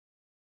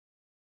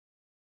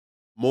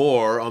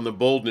more on the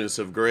boldness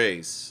of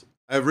grace.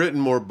 I have written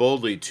more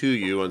boldly to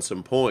you on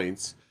some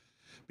points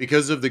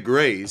because of the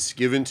grace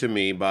given to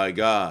me by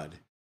God.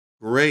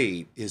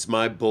 Great is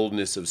my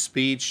boldness of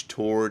speech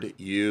toward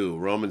you.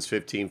 Romans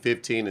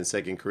 15:15 and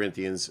 2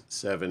 Corinthians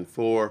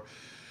 7:4.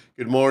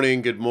 Good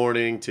morning. Good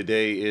morning.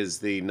 Today is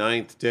the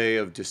ninth day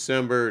of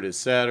December. It is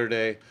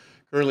Saturday.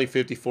 Currently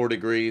 54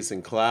 degrees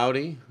and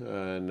cloudy,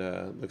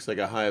 and looks like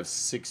a high of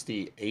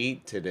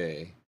 68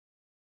 today.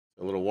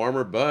 A little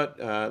warmer, but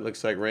it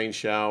looks like rain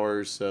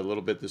showers a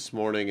little bit this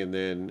morning, and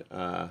then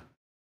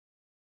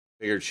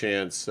bigger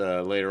chance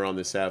later on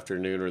this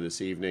afternoon or this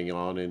evening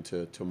on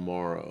into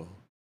tomorrow.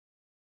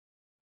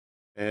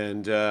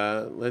 And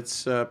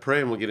let's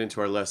pray and we'll get into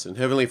our lesson.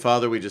 Heavenly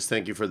Father, we just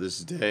thank you for this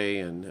day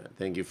and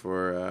thank you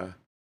for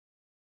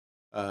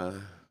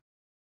the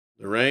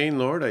rain,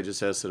 Lord. I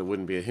just ask that it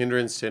wouldn't be a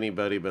hindrance to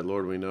anybody, but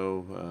Lord, we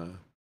know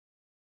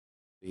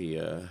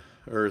the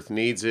earth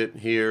needs it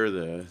here,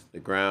 the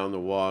ground, the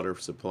water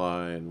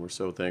supply, and we're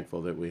so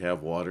thankful that we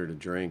have water to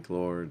drink,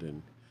 Lord,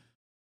 and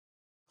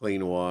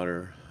clean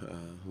water,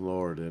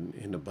 Lord,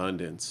 in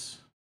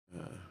abundance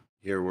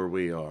here where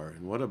we are.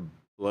 And what a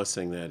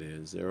blessing that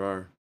is. There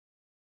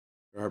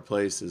are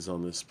places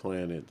on this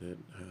planet that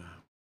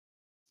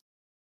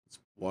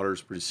water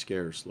is pretty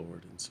scarce,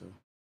 Lord, and so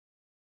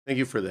thank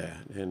you for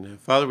that. And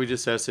Father, we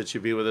just ask that you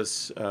be with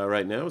us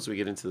right now as we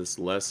get into this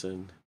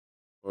lesson.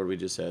 Lord, we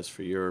just ask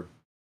for your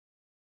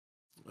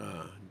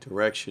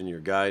direction, your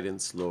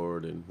guidance,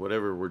 Lord, and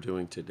whatever we're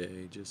doing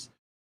today, just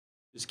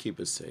keep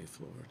us safe,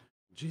 Lord.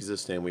 In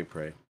Jesus' name we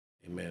pray.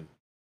 Amen.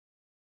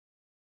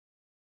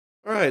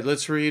 All right,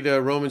 let's read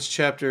Romans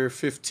chapter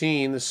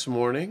 15 this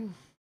morning.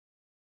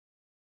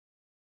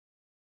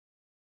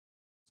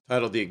 It's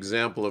titled The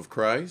Example of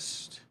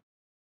Christ.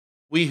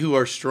 We who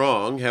are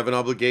strong have an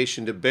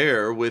obligation to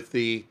bear with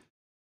the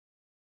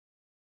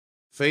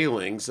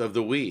failings of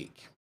the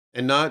weak,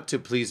 and not to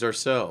please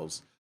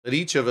ourselves. Let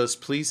each of us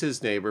please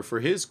his neighbor for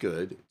his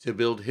good, to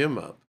build him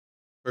up.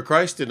 For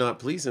Christ did not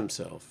please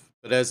himself,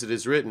 but as it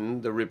is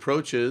written, the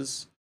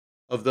reproaches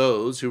of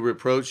those who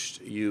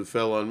reproached you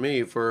fell on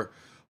me, for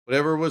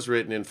whatever was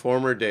written in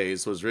former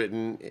days was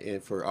written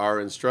for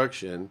our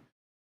instruction,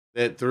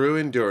 that through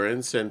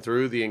endurance and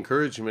through the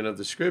encouragement of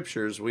the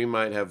Scriptures we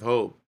might have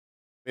hope.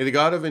 May the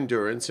God of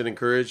endurance and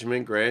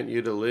encouragement grant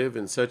you to live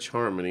in such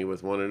harmony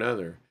with one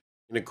another,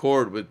 in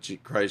accord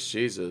with Christ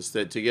Jesus,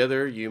 that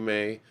together you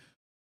may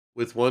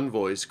with one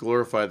voice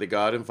glorify the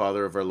God and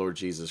Father of our Lord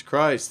Jesus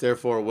Christ.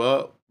 Therefore,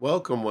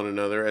 welcome one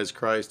another as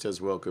Christ has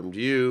welcomed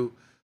you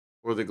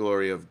for the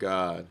glory of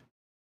God.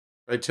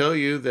 I tell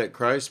you that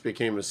Christ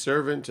became a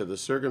servant to the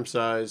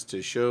circumcised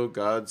to show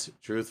God's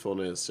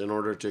truthfulness, in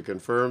order to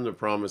confirm the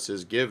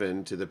promises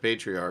given to the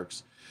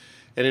patriarchs,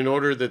 and in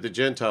order that the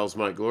Gentiles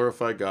might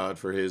glorify God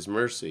for his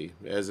mercy.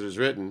 As it is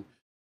written,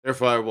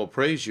 therefore I will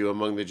praise you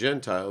among the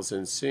Gentiles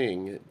and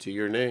sing to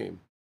your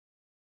name.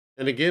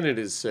 And again it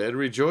is said,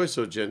 rejoice,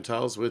 O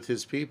Gentiles, with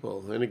his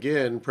people. And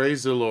again,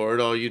 praise the Lord,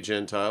 all you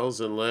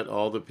Gentiles, and let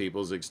all the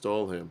peoples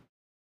extol him.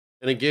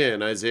 And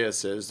again, Isaiah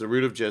says, the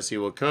root of Jesse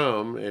will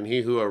come, and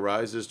he who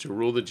arises to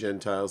rule the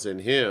Gentiles, in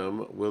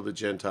him will the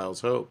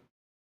Gentiles hope.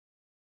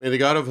 May the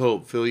God of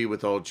hope fill you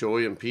with all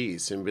joy and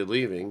peace in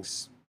believing,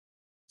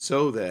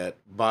 so that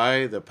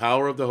by the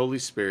power of the Holy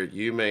Spirit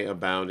you may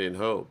abound in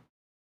hope.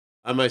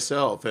 I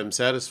myself am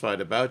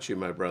satisfied about you,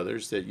 my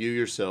brothers, that you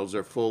yourselves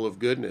are full of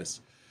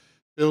goodness,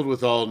 filled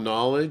with all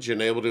knowledge,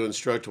 and able to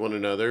instruct one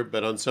another.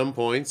 But on some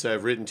points I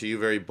have written to you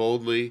very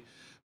boldly,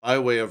 by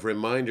way of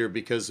reminder,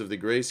 because of the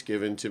grace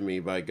given to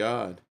me by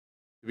God,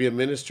 to be a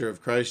minister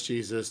of Christ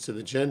Jesus to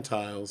the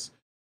Gentiles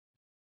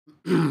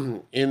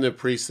in the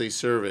priestly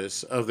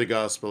service of the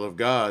gospel of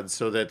God,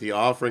 so that the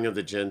offering of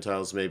the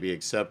Gentiles may be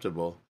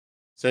acceptable,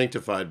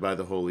 sanctified by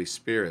the Holy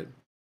Spirit.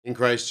 In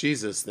Christ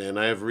Jesus, then,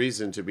 I have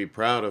reason to be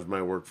proud of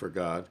my work for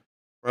God,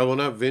 for I will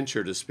not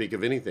venture to speak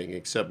of anything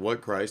except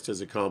what Christ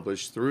has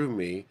accomplished through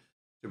me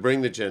to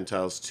bring the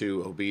Gentiles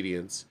to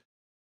obedience,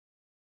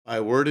 by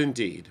word and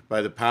deed,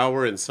 by the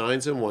power and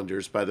signs and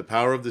wonders, by the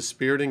power of the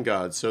Spirit and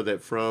God, so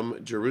that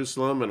from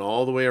Jerusalem and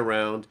all the way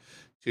around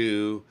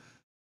to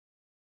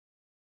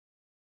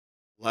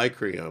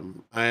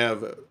Lycrium, I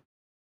have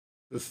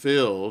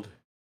fulfilled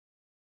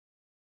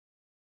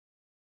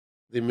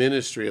the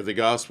ministry of the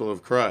gospel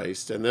of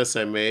Christ, and thus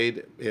I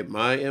made it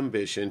my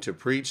ambition to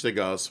preach the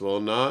gospel,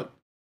 not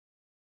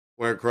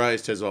where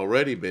Christ has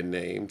already been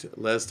named,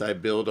 lest I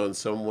build on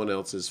someone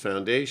else's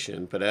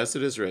foundation. But as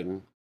it is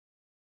written,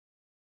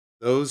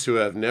 those who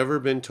have never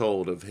been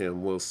told of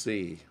him will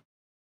see,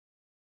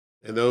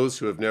 and those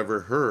who have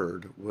never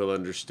heard will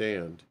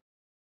understand.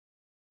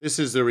 This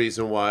is the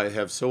reason why I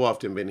have so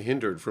often been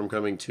hindered from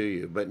coming to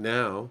you. But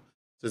now,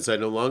 since I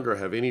no longer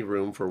have any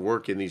room for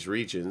work in these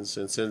regions,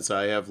 and since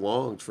I have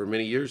longed for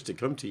many years to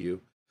come to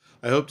you,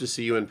 I hope to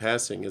see you in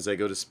passing as I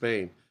go to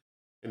Spain,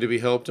 and to be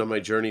helped on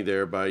my journey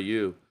there by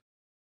you.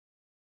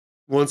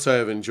 Once I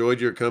have enjoyed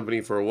your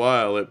company for a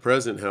while, at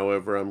present,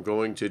 however, I'm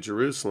going to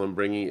Jerusalem,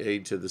 bringing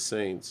aid to the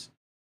saints.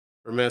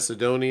 For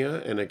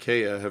Macedonia and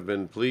Achaia have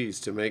been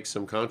pleased to make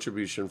some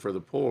contribution for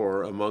the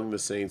poor among the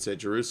saints at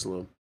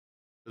Jerusalem.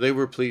 For they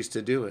were pleased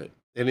to do it,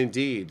 and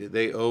indeed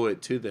they owe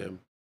it to them.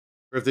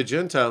 For if the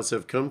Gentiles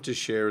have come to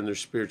share in their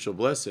spiritual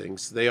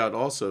blessings, they ought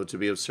also to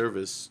be of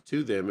service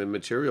to them in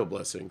material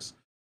blessings.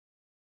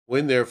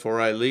 When therefore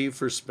I leave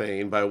for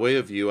Spain by way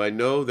of you, I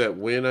know that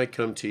when I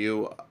come to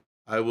you,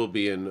 I will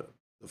be in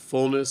the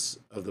fullness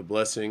of the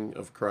blessing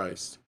of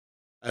Christ.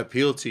 I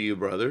appeal to you,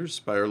 brothers,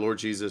 by our Lord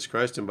Jesus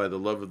Christ and by the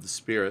love of the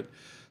Spirit,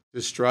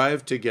 to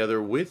strive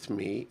together with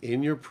me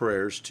in your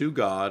prayers to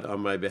God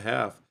on my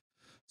behalf,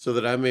 so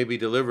that I may be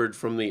delivered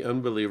from the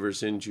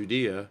unbelievers in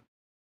Judea,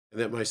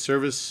 and that my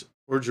service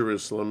for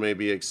Jerusalem may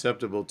be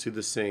acceptable to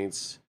the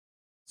saints,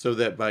 so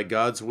that by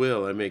God's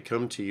will I may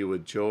come to you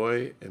with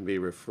joy and be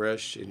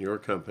refreshed in your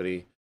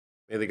company.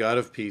 May the God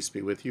of peace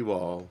be with you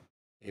all.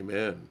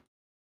 Amen.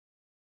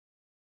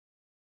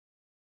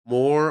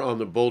 More on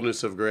the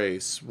boldness of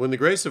grace. When the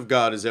grace of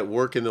God is at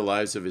work in the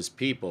lives of his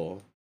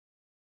people,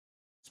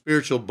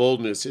 spiritual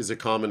boldness is a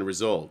common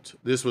result.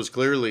 This was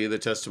clearly the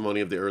testimony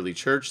of the early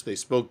church. They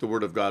spoke the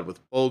word of God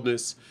with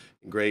boldness,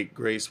 and great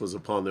grace was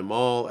upon them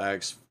all.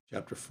 Acts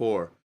chapter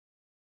 4.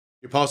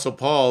 The Apostle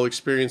Paul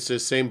experienced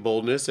this same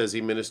boldness as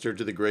he ministered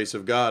to the grace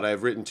of God. I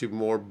have written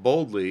more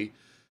boldly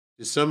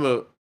to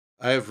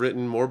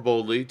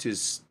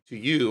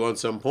you on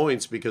some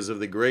points because of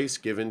the grace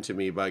given to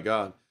me by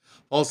God.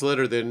 Paul's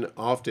letter then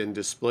often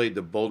displayed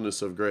the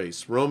boldness of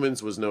grace.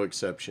 Romans was no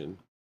exception.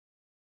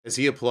 As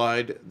he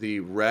applied the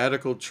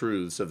radical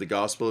truths of the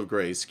gospel of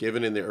grace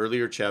given in the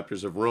earlier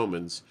chapters of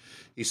Romans,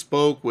 he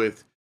spoke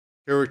with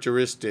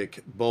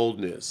characteristic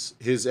boldness.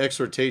 His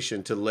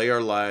exhortation to lay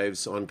our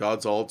lives on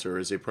God's altar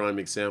is a prime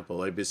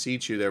example. I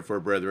beseech you, therefore,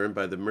 brethren,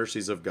 by the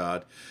mercies of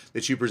God,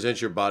 that you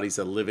present your bodies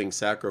a living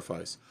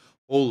sacrifice,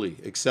 holy,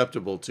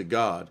 acceptable to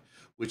God,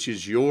 which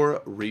is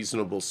your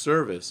reasonable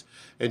service.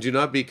 And do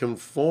not be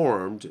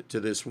conformed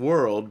to this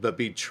world, but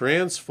be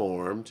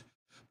transformed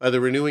by the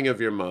renewing of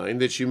your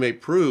mind, that you may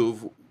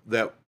prove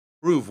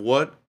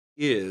what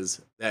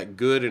is that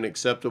good and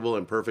acceptable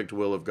and perfect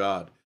will of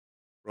God.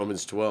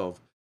 Romans 12.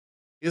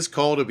 His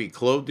call to be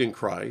clothed in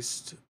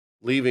Christ,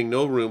 leaving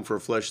no room for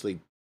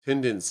fleshly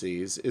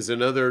tendencies, is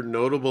another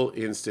notable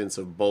instance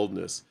of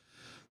boldness.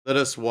 Let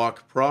us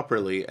walk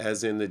properly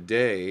as in the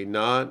day,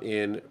 not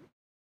in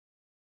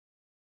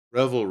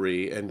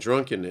revelry and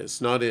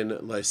drunkenness, not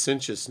in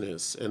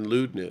licentiousness and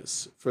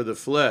lewdness, for the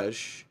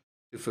flesh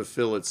to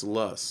fulfill its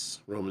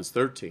lusts. Romans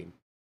 13.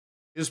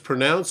 His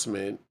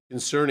pronouncement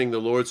concerning the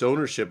Lord's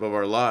ownership of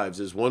our lives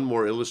is one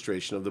more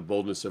illustration of the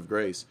boldness of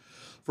grace.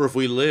 For if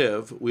we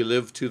live, we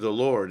live to the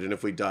Lord, and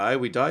if we die,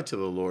 we die to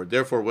the Lord.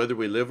 Therefore, whether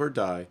we live or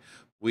die,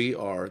 we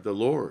are the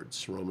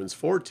Lord's. Romans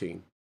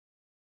 14.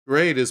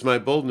 Great is my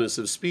boldness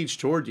of speech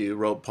toward you,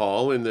 wrote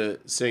Paul to the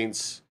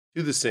saints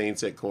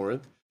at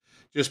Corinth.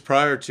 Just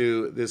prior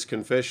to this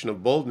confession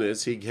of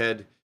boldness, he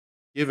had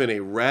given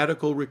a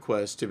radical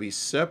request to be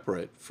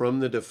separate from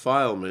the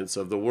defilements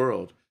of the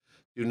world.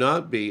 Do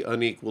not be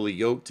unequally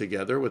yoked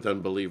together with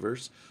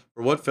unbelievers.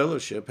 For what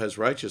fellowship has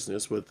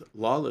righteousness with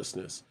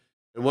lawlessness?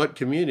 And what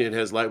communion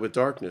has light with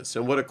darkness?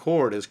 And what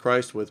accord has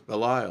Christ with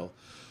Belial?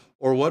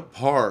 Or what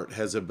part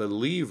has a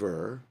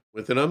believer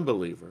with an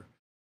unbeliever?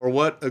 Or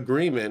what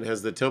agreement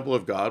has the temple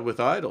of God with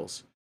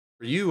idols?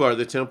 For you are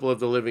the temple of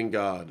the living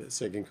God.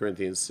 2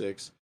 Corinthians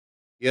 6.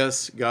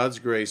 Yes, God's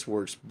grace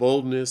works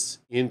boldness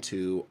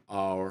into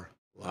our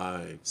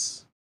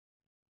lives.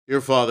 Dear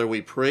Father,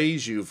 we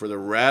praise you for the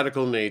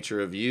radical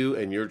nature of you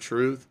and your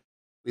truth.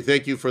 We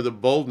thank you for the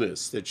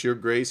boldness that your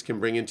grace can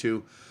bring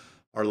into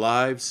our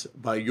lives.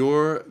 By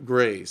your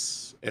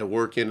grace at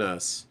work in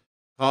us,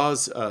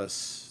 cause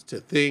us to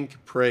think,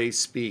 pray,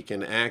 speak,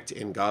 and act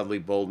in godly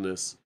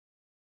boldness.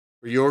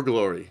 For your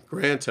glory,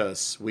 grant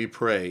us, we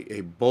pray, a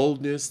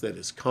boldness that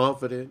is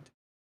confident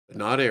but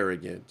not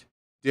arrogant,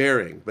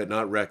 daring but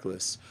not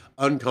reckless,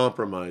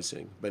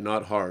 uncompromising but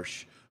not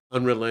harsh,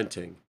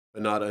 unrelenting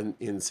but not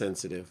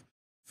insensitive,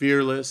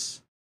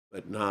 fearless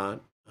but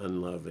not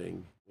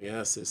unloving. We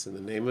ask this in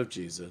the name of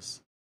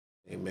Jesus.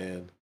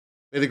 Amen.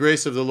 May the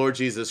grace of the Lord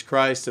Jesus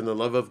Christ and the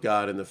love of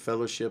God and the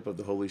fellowship of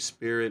the Holy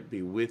Spirit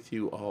be with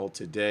you all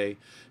today.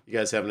 You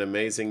guys have an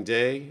amazing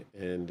day,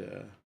 and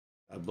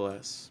God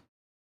bless.